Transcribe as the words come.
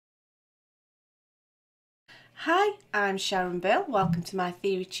Hi, I'm Sharon Bill. Welcome to my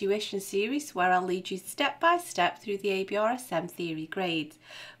Theory Tuition series where I'll lead you step by step through the ABRSM Theory Grades.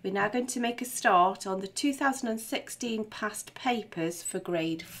 We're now going to make a start on the 2016 past papers for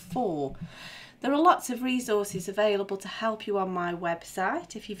Grade 4. There are lots of resources available to help you on my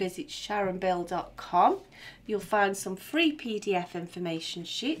website. If you visit sharonbill.com, you'll find some free PDF information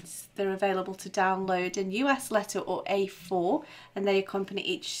sheets. They're available to download in US letter or A4 and they accompany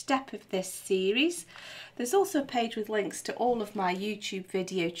each step of this series. There's also a page with links to all of my YouTube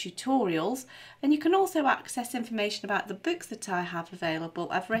video tutorials, and you can also access information about the books that I have available.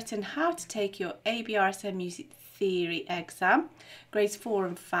 I've written How to Take Your ABRSM Music Theory Exam, grades 4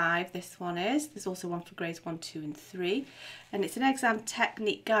 and 5 this one is. There's also one for grades 1, 2 and 3, and it's an exam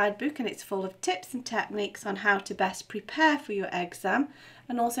technique guidebook and it's full of tips and techniques on how to best prepare for your exam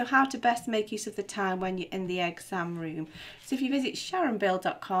and also how to best make use of the time when you're in the exam room. So if you visit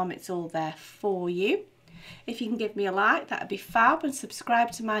sharonbill.com, it's all there for you. If you can give me a like, that would be fab, and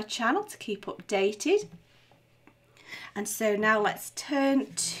subscribe to my channel to keep updated. And so now let's turn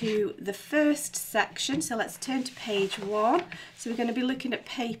to the first section. So let's turn to page 1. So we're going to be looking at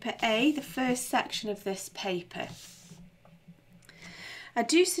paper A, the first section of this paper. I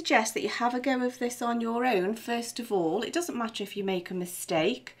do suggest that you have a go of this on your own first of all. It doesn't matter if you make a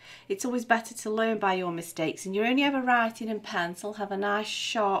mistake. It's always better to learn by your mistakes, and you're only ever writing in pencil. Have a nice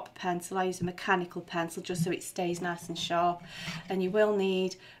sharp pencil. I use a mechanical pencil just so it stays nice and sharp, and you will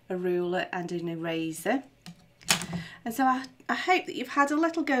need a ruler and an eraser. And so I hope that you've had a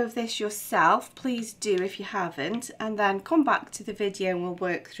little go of this yourself. Please do if you haven't, and then come back to the video and we'll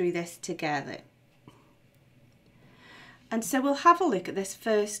work through this together. And so we'll have a look at this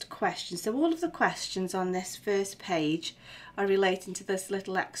first question. So all of the questions on this first page are relating to this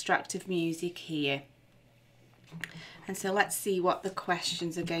little extract of music here. And so let's see what the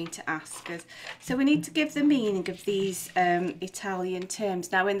questions are going to ask us. So we need to give the meaning of these Italian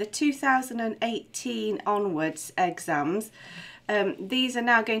terms. Now in the 2018 onwards exams, these are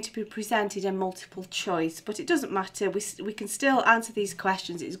now going to be presented in multiple choice, but it doesn't matter. We can still answer these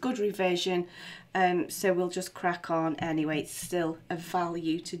questions. It's good revision, so we'll just crack on anyway. It's still of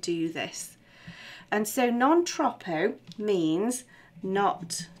value to do this. And so non troppo means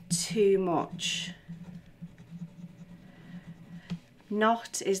not too much.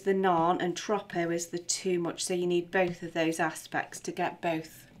 Not is the non and troppo is the too much, so you need both of those aspects to get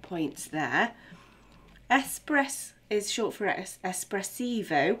both points there. Espress is short for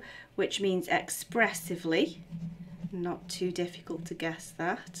espressivo, which means expressively. Not too difficult to guess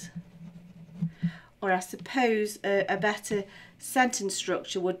that. Or I suppose a better sentence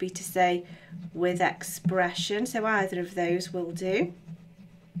structure would be to say with expression, so either of those will do.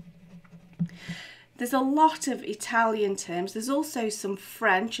 There's a lot of Italian terms. There's also some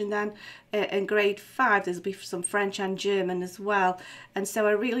French, and then in grade 5 there'll be some French and German as well. And so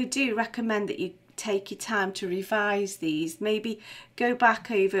I really do recommend that you take your time to revise these. Maybe go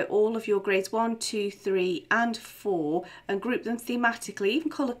back over all of your grades 1, 2, 3 and 4 and group them thematically, even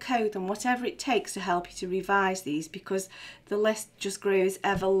colour code them, whatever it takes to help you to revise these, because the list just grows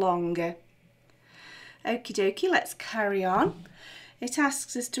ever longer. Okie dokie, let's carry on. It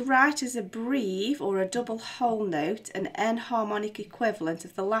asks us to write as a breve or a double whole note an enharmonic equivalent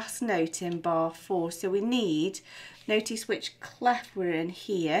of the last note in bar 4. So we need, notice which clef we're in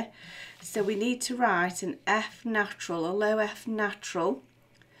here, so we need to write an F natural, a low F natural,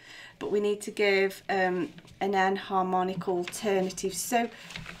 but we need to give an enharmonic alternative. So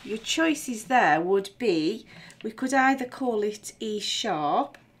your choices there would be, we could either call it E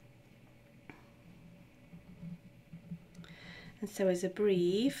sharp, and so as a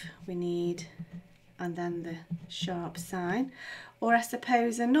breve we need, and then the sharp sign, or I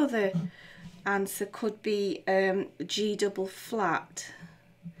suppose another answer could be G double flat.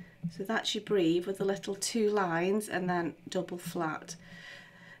 So that's your breve with the little 2 lines and then double flat.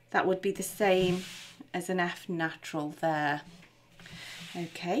 That would be the same as an F natural there.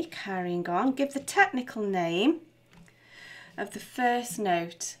 Okay, carrying on. Give the technical name of the first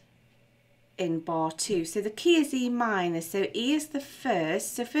note in bar 2. So the key is E minor, so E is the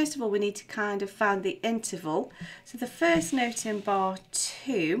first. So first of all we need to kind of find the interval. So the first note in bar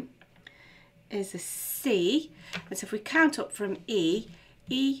 2 is a C, and so if we count up from E,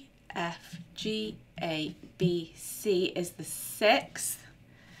 E, F, G, A, B, C is the 6th.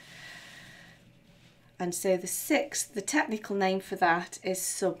 And so the 6th, the technical name for that is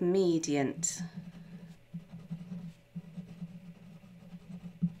submediant.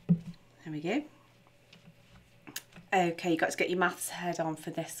 There we go. Okay, you've got to get your maths head on for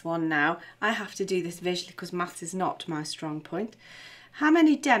this one now. I have to do this visually because maths is not my strong point. How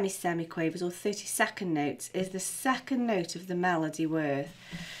many demi-semiquavers or 32nd notes is the second note of the melody worth?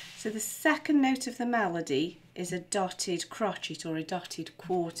 So the second note of the melody is a dotted crotchet or a dotted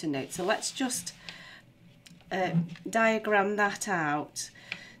quarter note. So let's just diagram that out.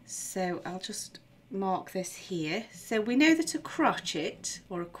 So I'll just mark this here. So we know that a crotchet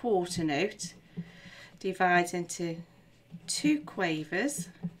or a quarter note divides into 2 quavers,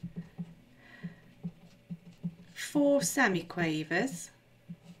 4 semiquavers,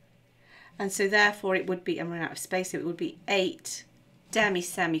 and so therefore it would be, I'm running out of space, so it would be 8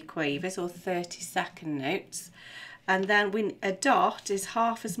 demi-semiquavers or 32nd notes, and then a dot is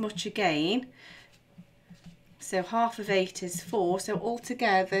half as much again, so half of 8 is 4, so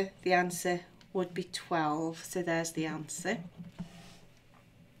altogether the answer would be 12. So there's the answer.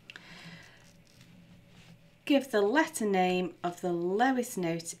 Give the letter name of the lowest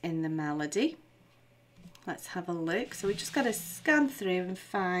note in the melody. Let's have a look. So we just got to scan through and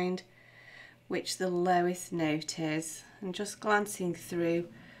find which the lowest note is. And just glancing through,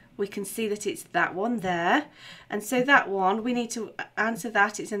 we can see that it's that one there. And so that one, we need to answer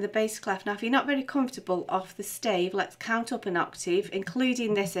that. It's in the bass clef. Now, if you're not very comfortable off the stave, let's count up an octave,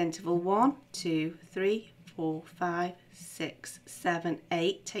 including this interval. 1, 2, 3, 4, 5, 6, 7,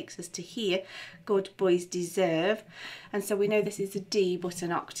 8. Takes us to here. Good boys deserve. And so we know this is a D, but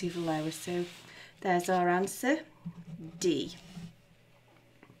an octave lower. So there's our answer, D.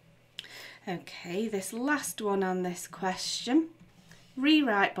 Okay, this last one on this question.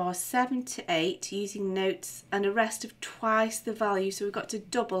 Rewrite bars 7 to 8 using notes and a rest of twice the value. So we've got to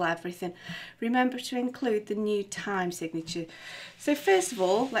double everything. Remember to include the new time signature. So first of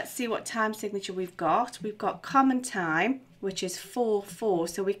all, let's see what time signature we've got. We've got common time, which is 4/4.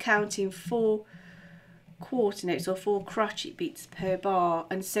 So we're counting 4 quarter notes or 4 crotchet beats per bar.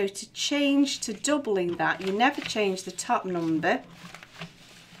 And so to change to doubling that, you never change the top number.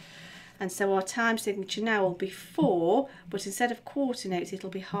 And so our time signature now will be 4, but instead of quarter notes, it'll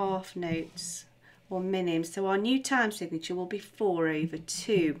be half notes or minims. So our new time signature will be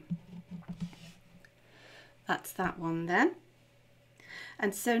 4/2. That's that one then.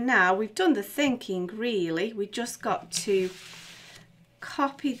 And so now we've done the thinking really. We just got to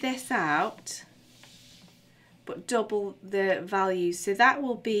copy this out, but double the values. So that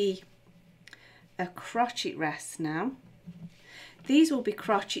will be a crotchet rest now. These will be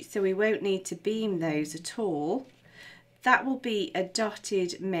crotchets, so we won't need to beam those at all. That will be a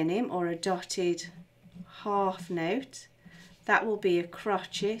dotted minim or a dotted half note. That will be a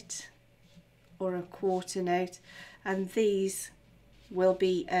crotchet or a quarter note. And these will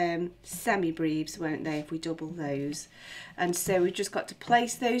be semi-breves, won't they, if we double those. And so we've just got to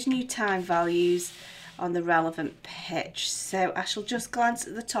place those new time values on the relevant pitch. So I shall just glance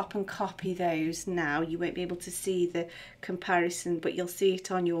at the top and copy those now. You won't be able to see the comparison, but you'll see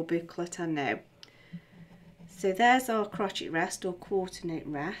it on your booklet, I know. So there's our crotchet rest or quarter note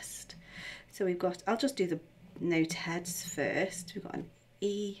rest. So we've got, I'll just do the note heads first. We've got an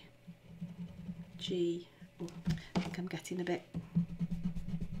E, G, oh, I think I'm getting a bit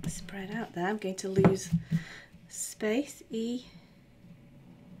spread out there. I'm going to lose space. E,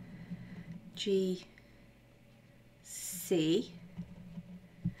 G, C.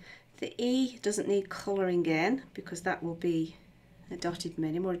 The E doesn't need colouring in because that will be a dotted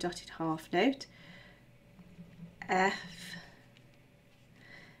minim or a dotted half note. F,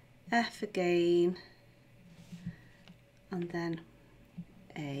 F again, and then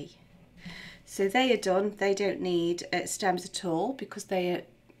A. So they are done. They don't need stems at all because they are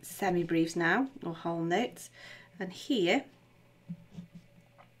semi-breves now, or whole notes. And here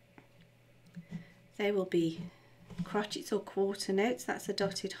they will be crotchets or quarter notes. That's a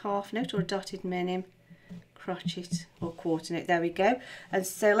dotted half note or a dotted minim, crotchet or quarter note. There we go. And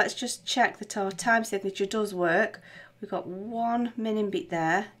so let's just check that our time signature does work. We've got 1 minim beat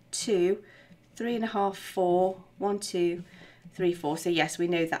there, 2, 3.5, 4, 1, 2, 3, 4. So yes, we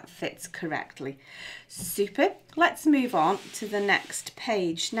know that fits correctly. Super. Let's move on to the next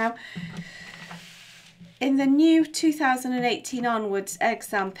page. Now, in the new 2018 onwards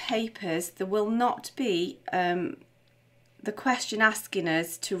exam papers, there will not be the question asking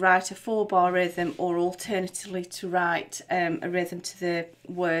us to write a 4-bar rhythm or alternatively to write a rhythm to the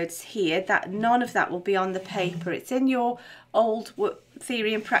words here. None of that will be on the paper. It's in your old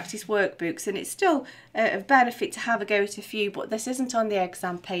theory and practice workbooks, and it's still of benefit to have a go at a few, but this isn't on the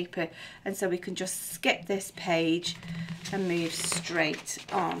exam paper, and so we can just skip this page and move straight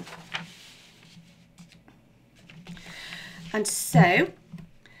on. And so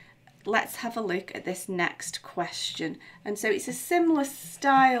let's have a look at this next question. And so it's a similar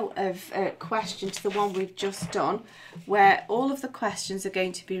style of question to the one we've just done, where all of the questions are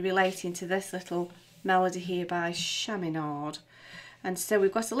going to be relating to this little melody here by Sharon. And so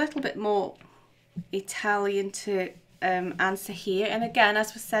we've got a little bit more Italian to answer here, and again,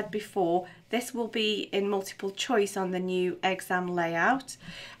 as was said before, this will be in multiple choice on the new exam layout.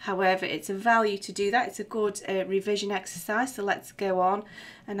 However, it's a value to do that. It's a good revision exercise, so let's go on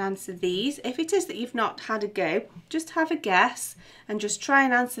and answer these. If it is that you've not had a go, just have a guess and just try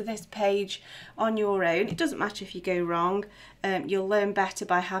and answer this page on your own. It doesn't matter if you go wrong. You'll learn better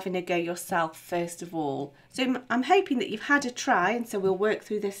by having a go yourself first of all. So I'm hoping that you've had a try, and so we'll work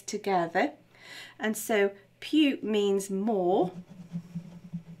through this together. And so più means more,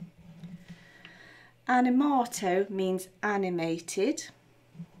 animato means animated.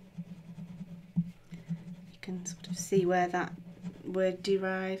 You can sort of see where that word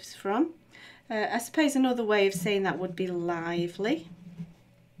derives from. I suppose another way of saying that would be lively.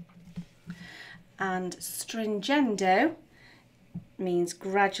 And stringendo means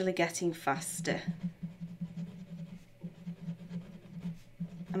gradually getting faster.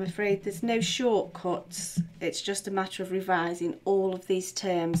 I'm afraid there's no shortcuts. It's just a matter of revising all of these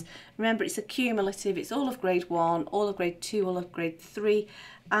terms. Remember, it's a cumulative. It's all of grade 1, all of grade 2, all of grade 3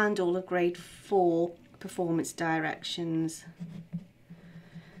 and all of grade 4 performance directions.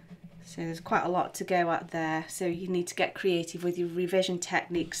 So there's quite a lot to go at there. So you need to get creative with your revision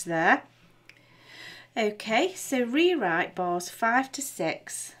techniques there. Okay, so rewrite bars 5 to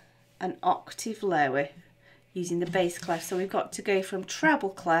 6 an octave lower using the bass clef. So we've got to go from treble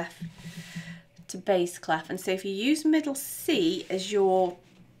clef to bass clef. And so if you use middle C as your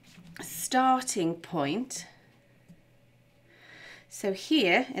starting point, so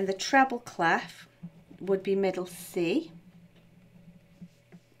here in the treble clef would be middle C.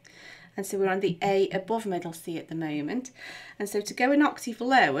 And so we're on the A above middle C at the moment. And so to go an octave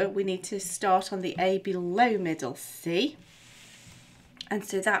lower, we need to start on the A below middle C. And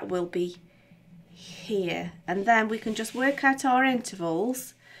so that will be here, and then we can just work out our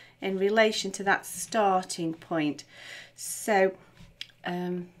intervals in relation to that starting point. So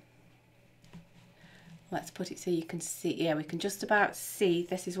let's put it so you can see. Yeah, we can just about see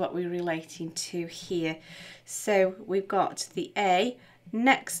this is what we're relating to here. So we've got the A,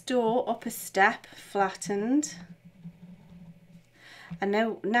 next door upper step flattened, and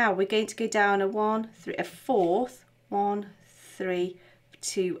now we're going to go down a fourth, 1, 3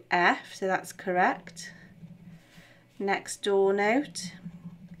 to F, so that's correct. Next door note,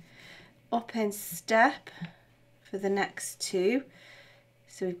 up in step for the next two,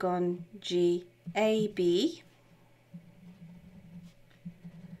 so we've gone G, A, B.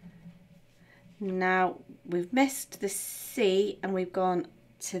 Now we've missed the C and we've gone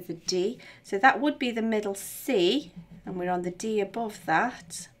to the D, so that would be the middle C, and we're on the D above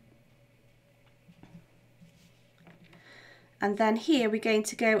that. And then here we're going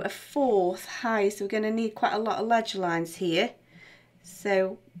to go a fourth high, so we're going to need quite a lot of ledger lines here.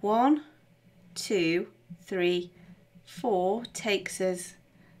 So 1, 2, 3, 4 takes us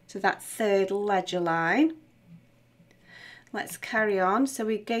to that third ledger line. Let's carry on. So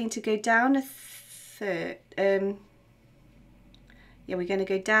we're going to go down a third. We're going to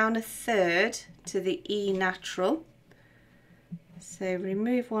go down a third to the E natural. So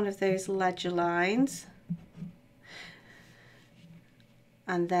remove one of those ledger lines.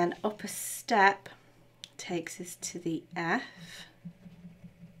 And then up a step takes us to the F.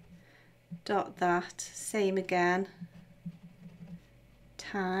 Dot that, same again,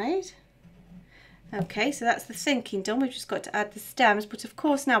 tied. Okay, so that's the thinking done. We've just got to add the stems, but of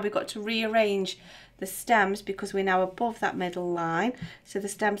course now we've got to rearrange the stems because we're now above that middle line. So the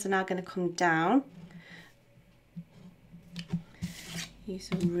stems are now going to come down. Use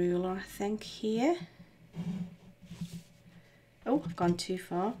a ruler, I think, here. Oh, I've gone too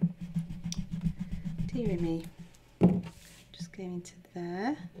far. Dearie me. Just going to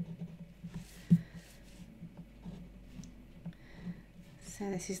there. So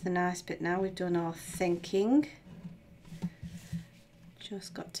this is the nice bit now. We've done our thinking.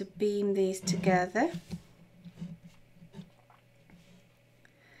 Just got to beam these together.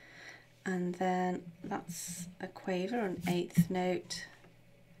 And then that's a quaver, an eighth note,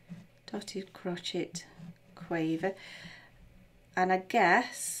 dotted crotchet, quaver. And I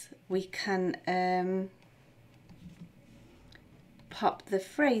guess we can pop the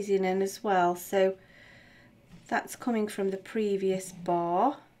phrasing in as well. So that's coming from the previous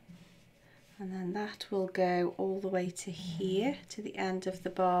bar, and then that will go all the way to here, to the end of the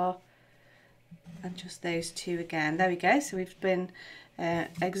bar, and just those two again. There we go. So we've been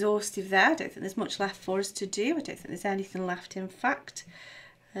exhaustive there. I don't think there's much left for us to do. I don't think there's anything left, in fact.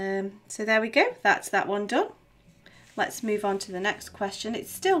 So there we go. That's that one done. Let's move on to the next question.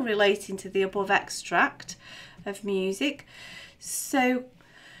 It's still relating to the above extract of music. So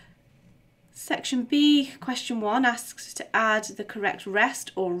section B, question 1 asks us to add the correct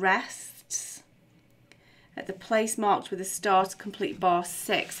rest or rests at the place marked with a star to complete bar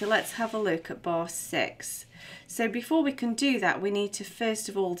 6. So let's have a look at bar 6. So before we can do that, we need to first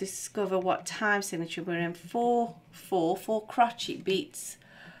of all discover what time signature we're in. 4/4 crotchet beats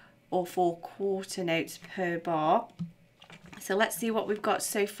or 4 quarter notes per bar. So let's see what we've got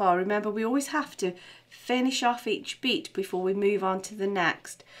so far. Remember, we always have to finish off each beat before we move on to the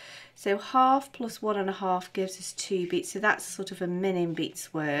next. So half plus 1 1/2 gives us 2 beats. So that's sort of a minim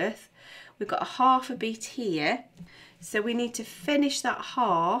beat's worth. We've got a half a beat here. So we need to finish that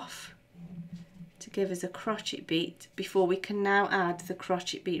half to give us a crotchet beat before we can now add the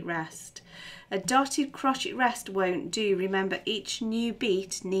crochet beat rest. A dotted crochet rest won't do. Remember, each new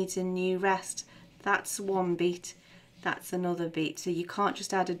beat needs a new rest. That's one beat, that's another beat. So you can't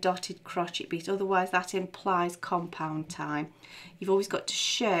just add a dotted crochet beat, otherwise that implies compound time. You've always got to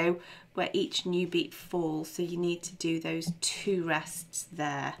show where each new beat falls, so you need to do those 2 rests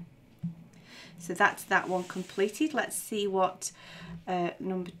there. So that's that one completed. Let's see what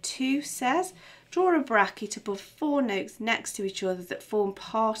number 2 says. Draw a bracket above 4 notes next to each other that form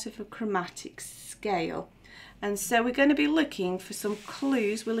part of a chromatic scale. And so we're going to be looking for some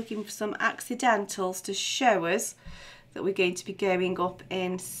clues. We're looking for some accidentals to show us that we're going to be going up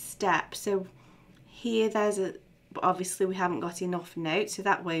in step. So here there's obviously we haven't got enough notes, so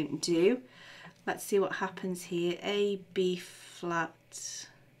that won't do. Let's see what happens here. A, B flat.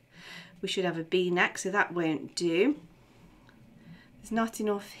 We should have a B next, so that won't do. There's not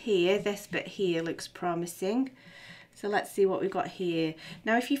enough here. This bit here looks promising. So let's see what we've got here.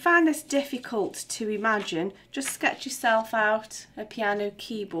 Now, if you find this difficult to imagine, just sketch yourself out a piano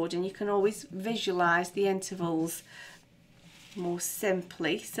keyboard and you can always visualise the intervals more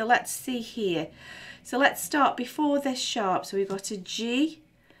simply. So let's see here. So let's start before this sharp. So we've got a G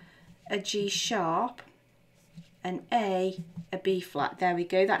sharp, an A B flat. There we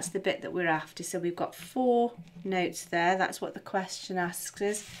go, that's the bit that we're after. So we've got 4 notes there. That's what the question asks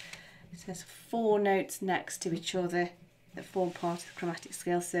us. It says 4 notes next to each other that form part of the chromatic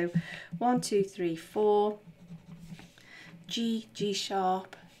scale. So 1 2 3 4, G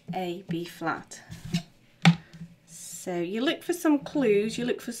sharp, A B flat. So you look for some clues, you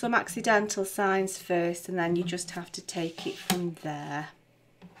look for some accidental signs first, and then you just have to take it from there.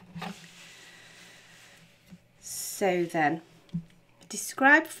 So then,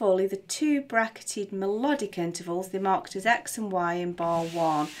 describe fully the 2 bracketed melodic intervals. They're marked as X and Y in bar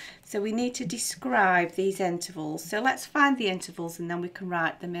 1. So we need to describe these intervals. So let's find the intervals and then we can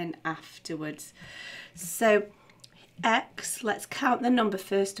write them in afterwards. So X, let's count the number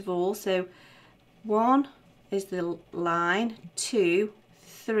first of all. So 1 is the line, 2,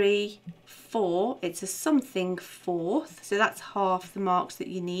 3, 4. It's a something fourth. So that's half the marks that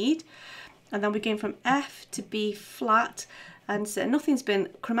you need. And then we're going from F to B flat, and so nothing's been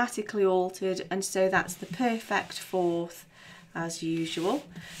chromatically altered, and so that's the perfect fourth as usual.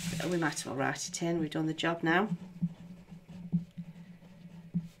 We might as well write it in, we've done the job now.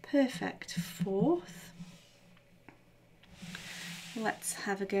 Perfect fourth. Let's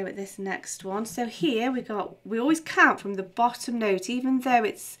have a go at this next one. So here we always count from the bottom note, even though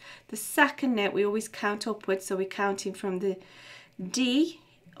it's the second note, we always count upwards, so we're counting from the D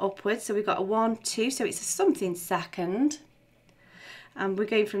upwards, so we've got a 1 2, so it's a something second, and we're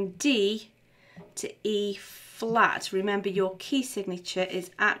going from D to E flat. Remember, your key signature is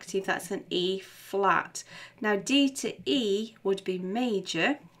active, that's an E flat. Now D to E would be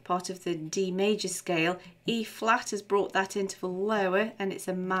major, part of the D major scale. E flat has brought that interval lower and it's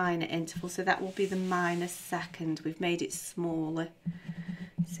a minor interval, so that will be the minor second. We've made it smaller,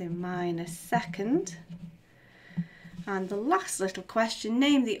 so minor second. And the last little question,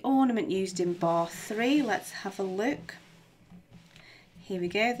 name the ornament used in bar 3. Let's have a look. Here we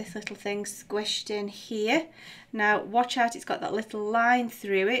go, this little thing squished in here. Now watch out, it's got that little line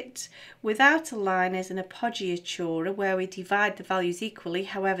through it. Without a line is an appoggiatura, where we divide the values equally.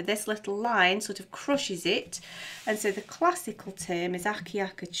 However, this little line sort of crushes it, and so the classical term is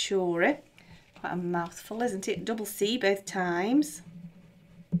acciaccatura. Quite a mouthful, isn't it? Double C both times.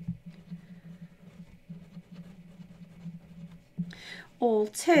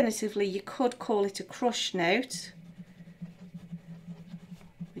 Alternatively, you could call it a crush note,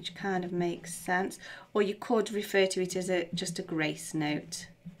 which kind of makes sense, or you could refer to it as just a grace note.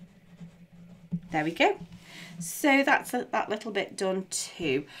 There we go. So that's that little bit done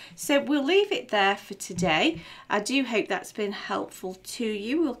too. So we'll leave it there for today. I do hope that's been helpful to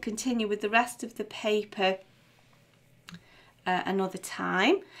you. We'll continue with the rest of the paper another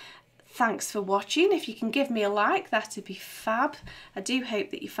time. Thanks for watching. If you can give me a like, that'd be fab. I do hope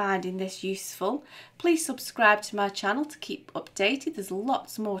that you're finding this useful. Please subscribe to my channel to keep updated. There's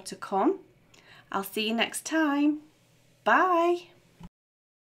lots more to come. I'll see you next time. Bye.